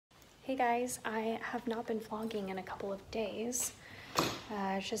Hey guys, I have not been vlogging in a couple of days.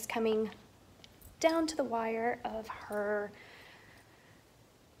 It's just coming down to the wire of her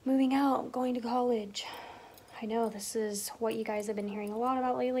moving out, going to college. I know this is what you guys have been hearing a lot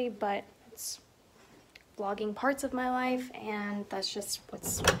about lately, but it's vlogging parts of my life and that's just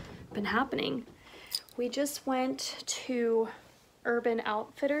what's been happening. We just went to Urban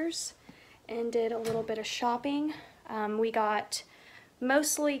Outfitters and did a little bit of shopping. We got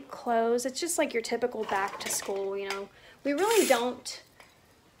mostly clothes. It's just like your typical back to school, you know. We really don't,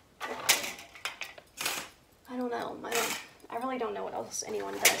 I really don't know what else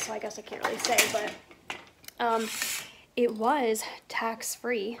anyone does, so I guess I can't really say, but it was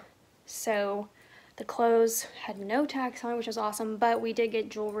tax-free. So the clothes had no tax on it, which was awesome, but we did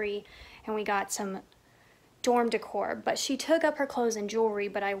get jewelry and we got some dorm decor. But she took up her clothes and jewelry,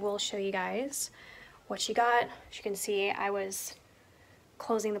 but I will show you guys what she got. As you can see, I was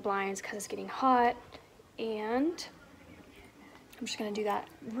closing the blinds because it's getting hot, and I'm just gonna do that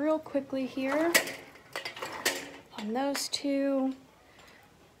real quickly here on those two.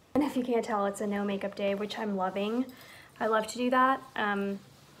 And if you can't tell, it's a no makeup day, which I'm loving. I love to do that.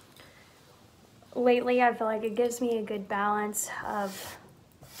 Lately I feel like it gives me a good balance of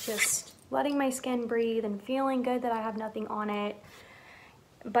just letting my skin breathe and feeling good that I have nothing on it,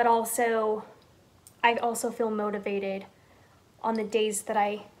 but also I also feel motivated on the days that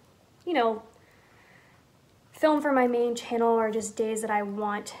I, you know, film for my main channel, or just days that I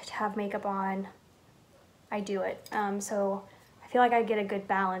want to have makeup on, I do it. So I feel like I get a good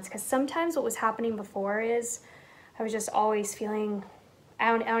balance, because sometimes what was happening before is I was just always feeling,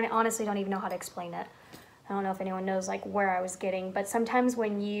 I honestly don't even know how to explain it. I don't know if anyone knows like where I was getting, but sometimes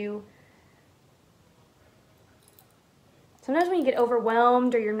when you get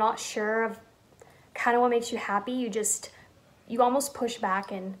overwhelmed or you're not sure of kind of what makes you happy, you almost push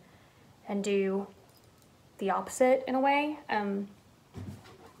back and do the opposite in a way.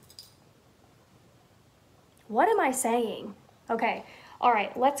 What am I saying? Okay, all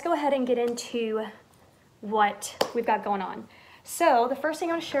right, let's go ahead and get into what we've got going on. So the first thing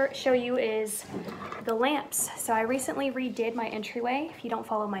I want to show you is the lamps. So I recently redid my entryway. If you don't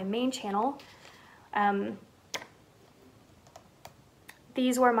follow my main channel,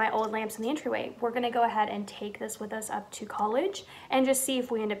 these were my old lamps in the entryway. We're gonna go ahead and take this with us up to college and just see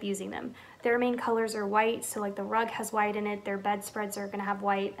if we end up using them. Their main colors are white, so like the rug has white in it, their bedspreads are gonna have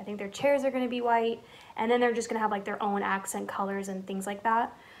white, I think their chairs are gonna be white, and then they're just gonna have like their own accent colors and things like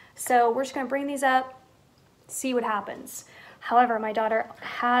that. So we're just gonna bring these up, see what happens. However, my daughter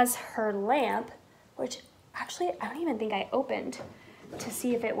has her lamp, which actually I don't even think I opened to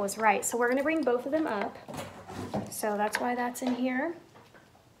see if it was right. So we're gonna bring both of them up. So that's why that's in here.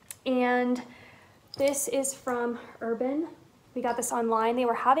 And this is from Urban. We got this online. They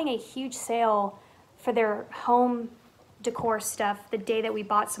were having a huge sale for their home decor stuff the day that we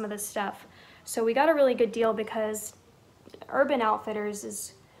bought some of this stuff. So we got a really good deal, because Urban Outfitters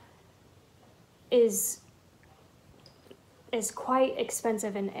is quite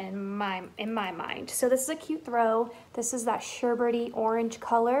expensive in my mind. So this is a cute throw. This is that sherbety orange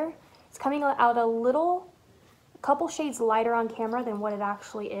color. It's coming out a couple shades lighter on camera than what it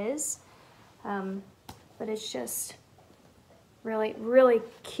actually is, but it's just really, really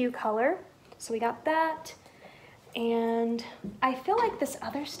cute color. So we got that, and I feel like this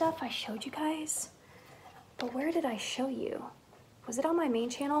other stuff I showed you guys, but where did I show you? Was it on my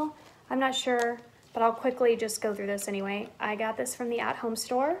main channel? I'm not sure, but I'll quickly just go through this anyway. I got this from the at-home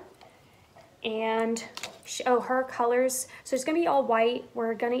store, and her colors, so it's gonna be all white.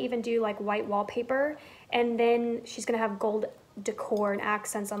 We're gonna even do like white wallpaper, and then she's gonna have gold decor and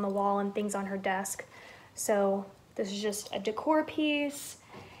accents on the wall and things on her desk. So this is just a decor piece,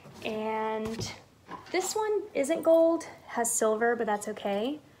 and this one isn't gold, has silver, but that's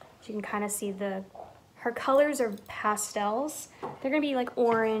okay. You can kind of see her colors are pastels. They're gonna be like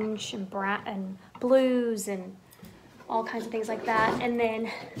orange and brown and blues and all kinds of things like that. And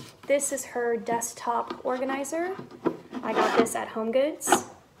then this is her desktop organizer. I got this at Home Goods.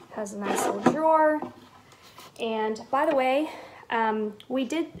 Has a nice little drawer. And by the way, we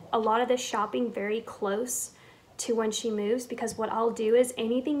did a lot of this shopping very close to when she moves, because what I'll do is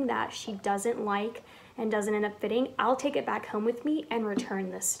anything that she doesn't like and doesn't end up fitting, I'll take it back home with me and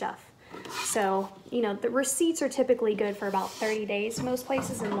return this stuff. So, you know, the receipts are typically good for about 30 days, most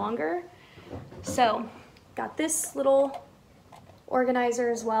places, and longer. So got this little organizer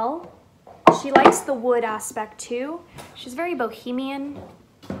as well. She likes the wood aspect too. She's very bohemian,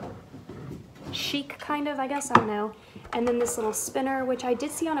 chic kind of, I guess, I don't know. And then this little spinner, which I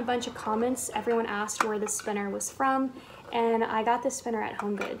did see on a bunch of comments. Everyone asked where this spinner was from, and I got this spinner at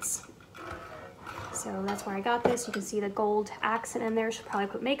Home Goods. So that's where I got this. You can see the gold accent in there. She'll probably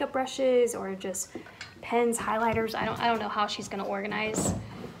put makeup brushes or just pens, highlighters. I don't know how she's gonna organize.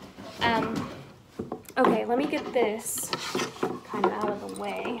 Okay, let me get this kind of out of the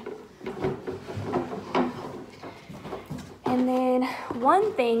way. And then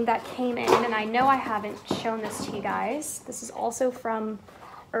one thing that came in, and I know I haven't shown this to you guys. This is also from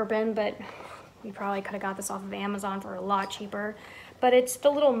Urban, but you probably could have got this off of Amazon for a lot cheaper. But it's the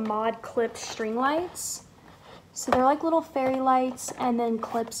little mod clip string lights. So they're like little fairy lights and then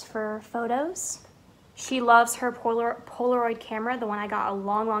clips for photos. She loves her Polaroid camera, the one I got a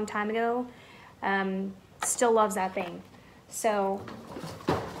long time ago. Still loves that thing. So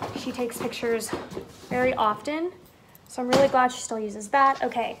she takes pictures very often. So I'm really glad she still uses that.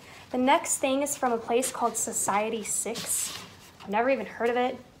 Okay, the next thing is from a place called Society 6. I've never even heard of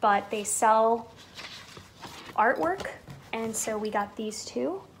it, but they sell artwork. And so we got these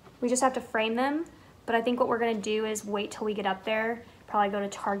two. We just have to frame them. But I think what we're gonna do is wait till we get up there, probably go to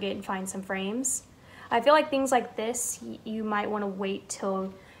Target and find some frames. I feel like things like this, you might wanna wait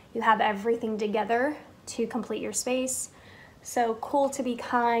till you have everything together to complete your space. So cool to be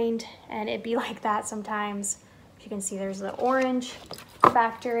kind, and it be like that sometimes. You can see there's the orange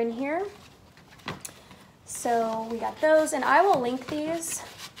factor in here. So we got those, and I will link these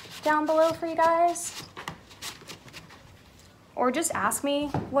down below for you guys. Or just ask me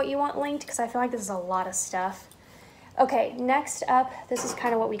what you want linked, because I feel like this is a lot of stuff. Okay, next up, this is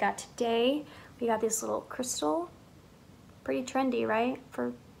kind of what we got today. We got this little crystal. Pretty trendy, right,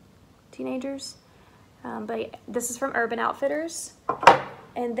 for teenagers? But this is from Urban Outfitters.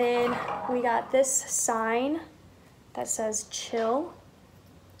 And then we got this sign that says chill,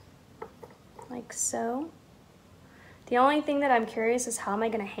 like so. The only thing that I'm curious is how am I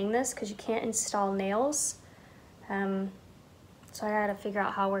gonna hang this, because you can't install nails. So I gotta figure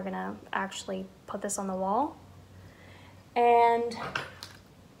out how we're gonna actually put this on the wall. And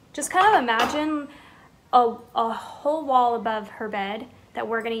just kind of imagine a whole wall above her bed that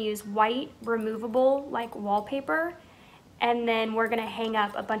we're gonna use white removable like wallpaper, and then we're gonna hang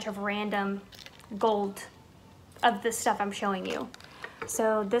up a bunch of random gold of the stuff I'm showing you.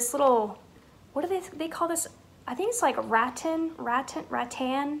 So this little, what do they call this? I think it's like rattan,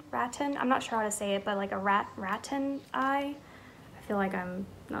 I'm not sure how to say it, but like a rattan eye. I feel like I'm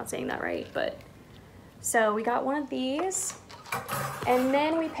not saying that right, but. So we got one of these, and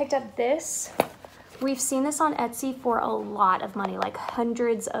then we picked up this. We've seen this on Etsy for a lot of money, like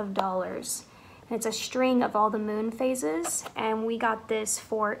hundreds of dollars. And it's a string of all the moon phases, and we got this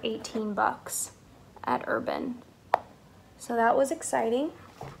for 18 bucks at Urban. So that was exciting.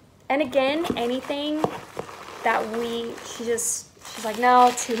 And again, anything that she's like,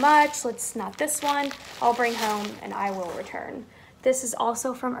 no, too much, let's not this one, I'll bring home and I will return. This is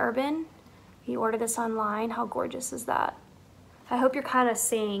also from Urban. You order this online. How gorgeous is that? I hope you're kind of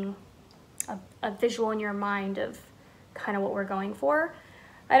seeing a visual in your mind of kind of what we're going for.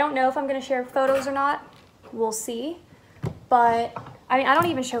 I don't know if I'm gonna share photos or not. We'll see. But I mean, I don't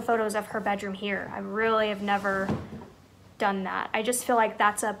even show photos of her bedroom here. I really have never done that. I just feel like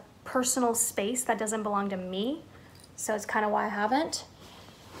that's a personal space that doesn't belong to me. So it's kind of why I haven't.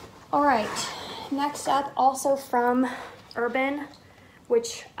 All right, next up, also from Urban,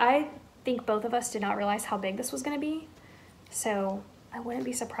 which I think both of us did not realize how big this was gonna be. So I wouldn't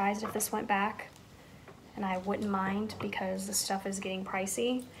be surprised if this went back, and I wouldn't mind because the stuff is getting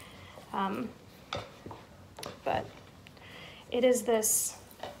pricey. But it is this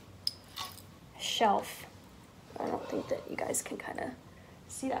shelf. I don't think that you guys can kind of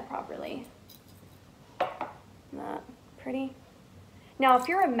see that properly. Not pretty. Now, if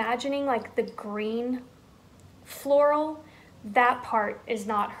you're imagining like the green floral, that part is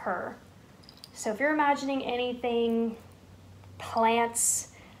not her. So if you're imagining anything, plants,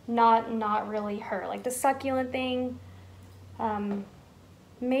 not really her. Like the succulent thing,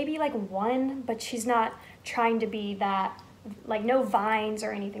 maybe like one, but she's not trying to be that, like no vines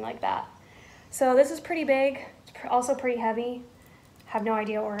or anything like that. So this is pretty big. It's also pretty heavy. Have no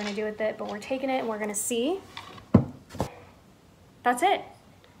idea what we're gonna do with it, but we're taking it and we're gonna see. That's it.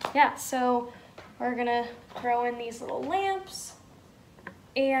 Yeah, so we're gonna throw in these little lamps,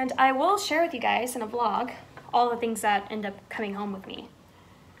 and I will share with you guys in a vlog all the things that end up coming home with me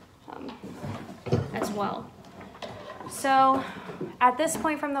as well. So at this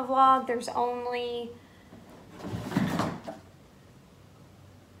point from the vlog, there's 1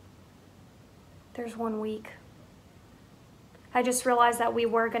 week. I just realized that we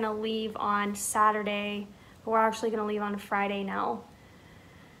were gonna leave on Saturday, but we're actually gonna leave on Friday now.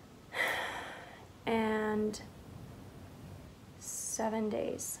 And 7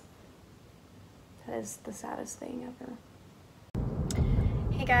 days. That is the saddest thing ever.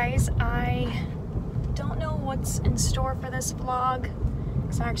 Hey guys, I don't know what's in store for this vlog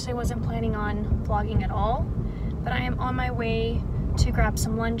because I actually wasn't planning on vlogging at all, but I am on my way to grab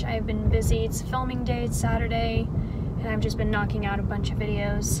some lunch. I've been busy. It's filming day, it's Saturday, and I've just been knocking out a bunch of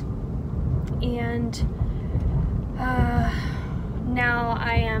videos. And now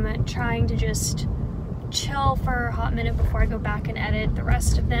I am trying to just chill for a hot minute before I go back and edit the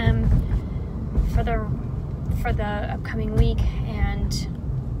rest of them for the upcoming week, and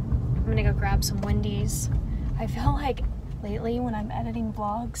I'm gonna go grab some Wendy's. I feel like lately when I'm editing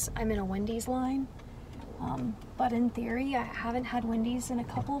vlogs, I'm in a Wendy's line, but in theory I haven't had Wendy's in a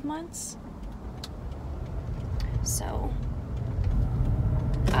couple of months. So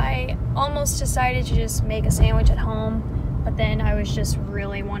I almost decided to just make a sandwich at home, but then I was just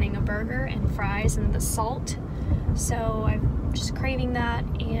really wanting a burger and fries and the salt. So I'm just craving that,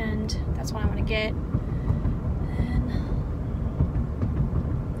 and that's what I want to get. And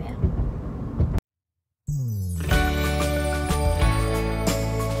yeah.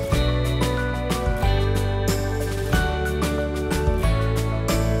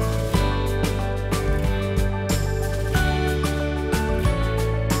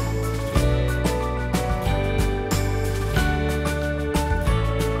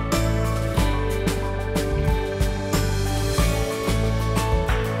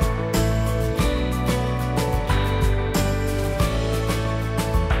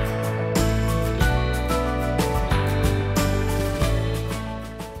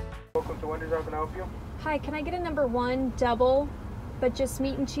 How can I help you? Hi, can I get a number 1 double, but just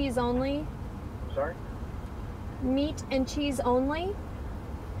meat and cheese only? Sorry? Meat and cheese only?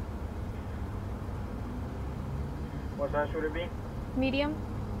 What size would it be? Medium?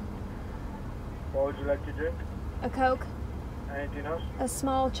 What would you like to drink? A Coke? Anything else? A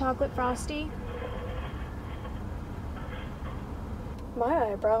small chocolate frosty?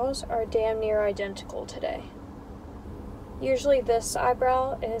 My eyebrows are damn near identical today. Usually this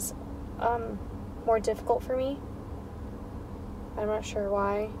eyebrow is more difficult for me. I'm not sure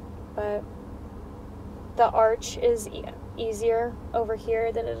why, but the arch is easier over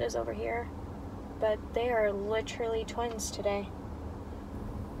here than it is over here. But they are literally twins today.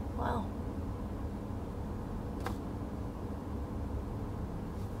 Wow.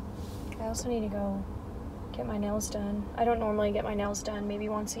 I also need to go get my nails done. I don't normally get my nails done, maybe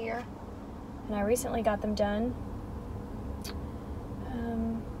once a year. And I recently got them done.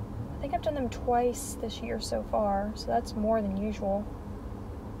 I think I've done them twice this year so far, so that's more than usual.